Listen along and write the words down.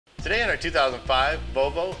Today on our 2005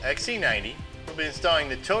 Volvo XC90, we'll be installing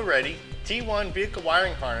the tow-ready T1 vehicle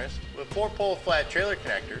wiring harness with 4-pole flat trailer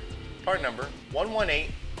connector, part number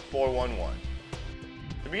 118411.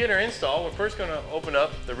 To begin our install, we're first going to open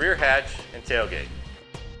up the rear hatch and tailgate.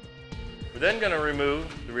 We're then going to remove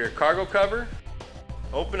the rear cargo cover,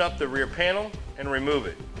 open up the rear panel, and remove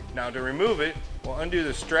it. Now to remove it, we'll undo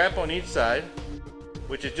the strap on each side,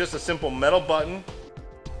 which is just a simple metal button.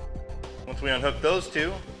 Once we unhook those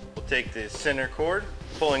two, we'll take the center cord,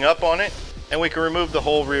 pulling up on it, and we can remove the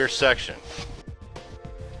whole rear section.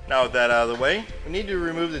 Now with that out of the way, we need to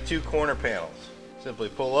remove the two corner panels. Simply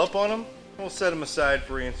pull up on them, and we'll set them aside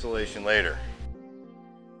for reinstallation later.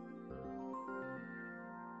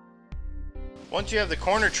 Once you have the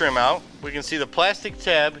corner trim out, we can see the plastic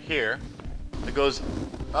tab here that goes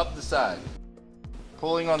up the side.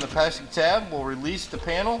 Pulling on the plastic tab will release the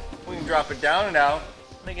panel. We can drop it down and out,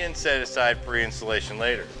 and again set it aside for reinstallation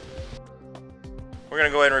later. We're going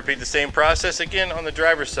to go ahead and repeat the same process again on the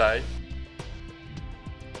driver's side.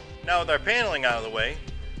 Now with our paneling out of the way,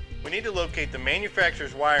 we need to locate the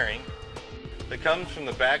manufacturer's wiring that comes from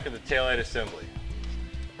the back of the taillight assembly.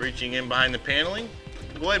 Reaching in behind the paneling,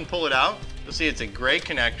 go ahead and pull it out. You'll see it's a gray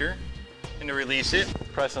connector, and to release it,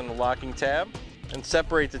 press on the locking tab and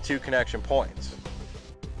separate the two connection points.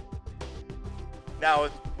 Now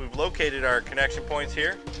we've located our connection points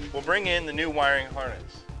here, we'll bring in the new wiring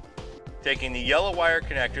harness. Taking the yellow wire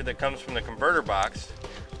connector that comes from the converter box,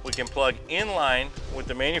 we can plug in line with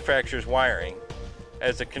the manufacturer's wiring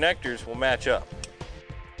as the connectors will match up.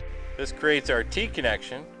 This creates our T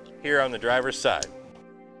connection here on the driver's side.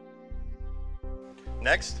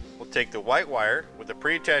 Next, we'll take the white wire with the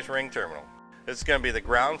pre-attached ring terminal. This is going to be the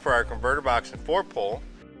ground for our converter box and 4-pole,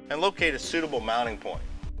 and locate a suitable mounting point.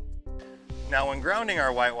 Now when grounding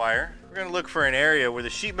our white wire, we're going to look for an area where the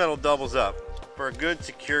sheet metal doubles up for a good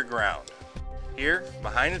secure ground. Here,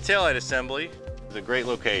 behind the taillight assembly, is a great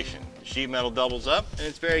location. The sheet metal doubles up and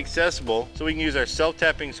it's very accessible, so we can use our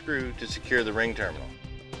self-tapping screw to secure the ring terminal.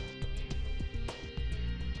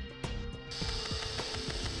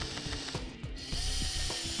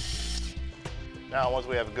 Now once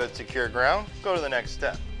we have a good secure ground, go to the next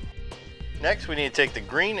step. Next we need to take the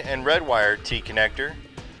green and red wire T connector,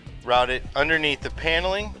 route it underneath the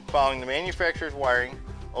paneling, following the manufacturer's wiring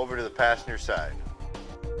over to the passenger side.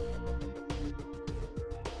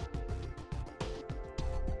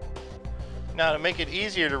 Now to make it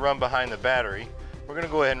easier to run behind the battery, we're going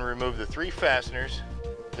to go ahead and remove the 3 fasteners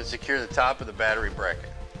to secure the top of the battery bracket.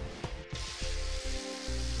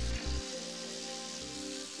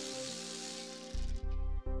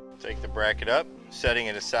 Take the bracket up, setting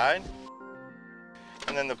it aside,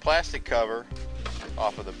 and then the plastic cover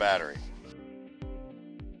off of the battery.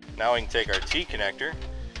 Now we can take our T connector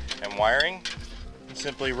and wiring and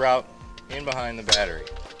simply route in behind the battery.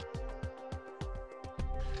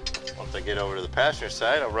 Once I get over to the passenger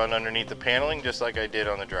side, I'll run underneath the paneling just like I did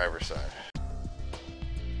on the driver's side.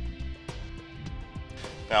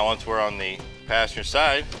 Now once we're on the passenger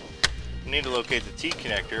side, we need to locate the T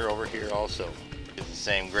connector over here also. It's the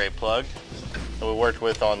same gray plug that we worked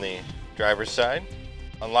with on the driver's side.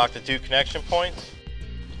 Unlock the 2 connection points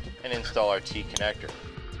and install our T connector.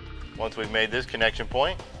 Once we've made this connection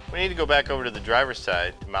point, we need to go back over to the driver's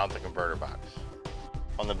side to mount the converter box.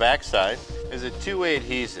 On the back side is a 2-way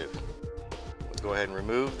adhesive. We'll go ahead and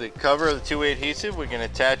remove the cover of the 2-way adhesive. We can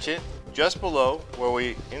attach it just below where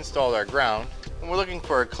we installed our ground, and we're looking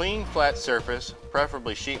for a clean, flat surface,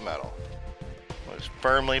 preferably sheet metal. We'll just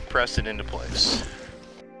firmly press it into place.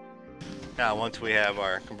 Now once we have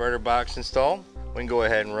our converter box installed, we can go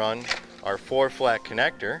ahead and run our 4-flat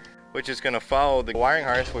connector, which is going to follow the wiring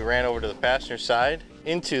harness we ran over to the passenger side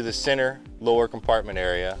into the center lower compartment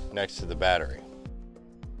area next to the battery.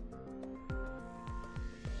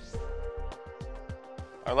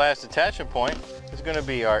 Our last attachment point is going to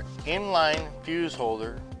be our inline fuse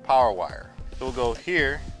holder power wire. So we'll go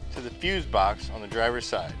here to the fuse box on the driver's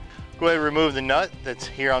side. Go ahead and remove the nut that's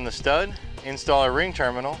here on the stud, install our ring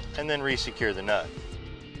terminal, and then re-secure the nut.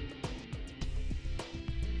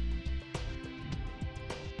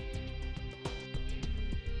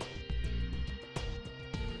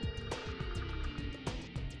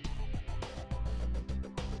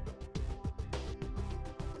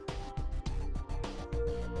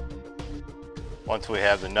 Once we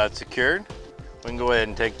have the nut secured, we can go ahead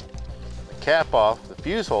and take the cap off the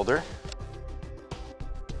fuse holder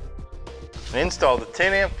and install the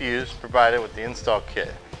 10-amp fuse provided with the install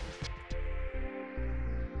kit.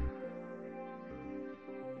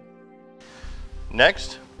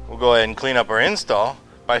 Next, we'll go ahead and clean up our install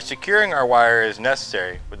by securing our wire as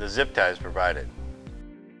necessary with the zip ties provided.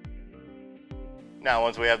 Now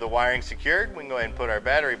once we have the wiring secured, we can go ahead and put our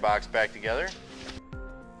battery box back together.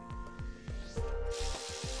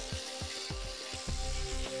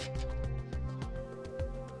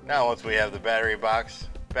 Now once we have the battery box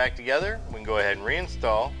back together, we can go ahead and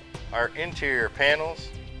reinstall our interior panels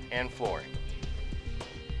and flooring.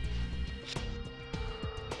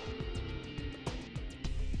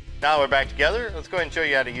 Now we're back together, let's go ahead and show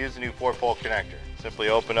you how to use the new 4-pole connector. Simply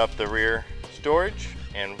open up the rear storage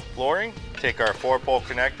and flooring, take our 4-pole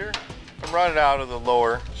connector and run it out of the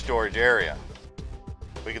lower storage area.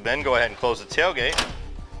 We can then go ahead and close the tailgate,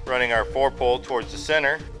 running our 4-pole towards the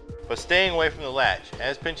center, but staying away from the latch,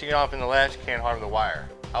 as pinching it off in the latch can harm the wire.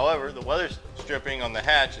 However, the weather stripping on the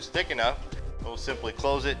hatch is thick enough, we'll simply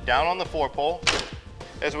close it down on the 4-pole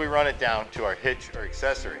as we run it down to our hitch or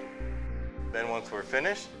accessory. Then once we're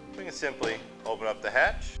finished, we can simply open up the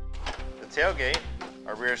hatch, the tailgate,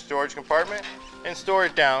 our rear storage compartment, and store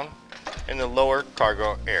it down in the lower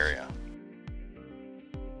cargo area.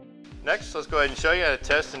 Next, let's go ahead and show you how to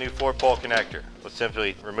test the new 4-pole connector. We'll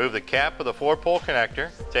simply remove the cap of the 4-pole connector,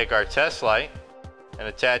 take our test light, and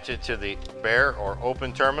attach it to the bare or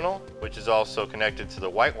open terminal, which is also connected to the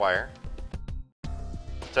white wire.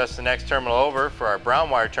 Test the next terminal over for our brown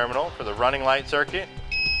wire terminal for the running light circuit,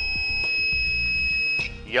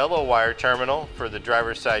 yellow wire terminal for the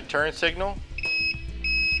driver's side turn signal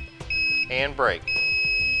and brake.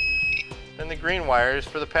 Then the green wire is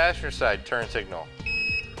for the passenger side turn signal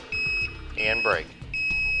and brake.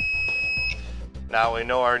 Now we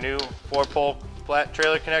know our new 4-pole flat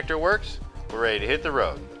trailer connector works, we're ready to hit the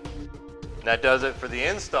road. And that does it for the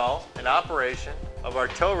install and operation of our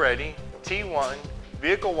tow-ready T1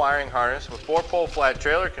 vehicle wiring harness with 4-pole flat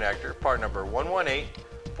trailer connector, part number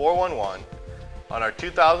 118411, on our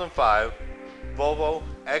 2005 Volvo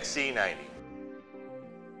XC90.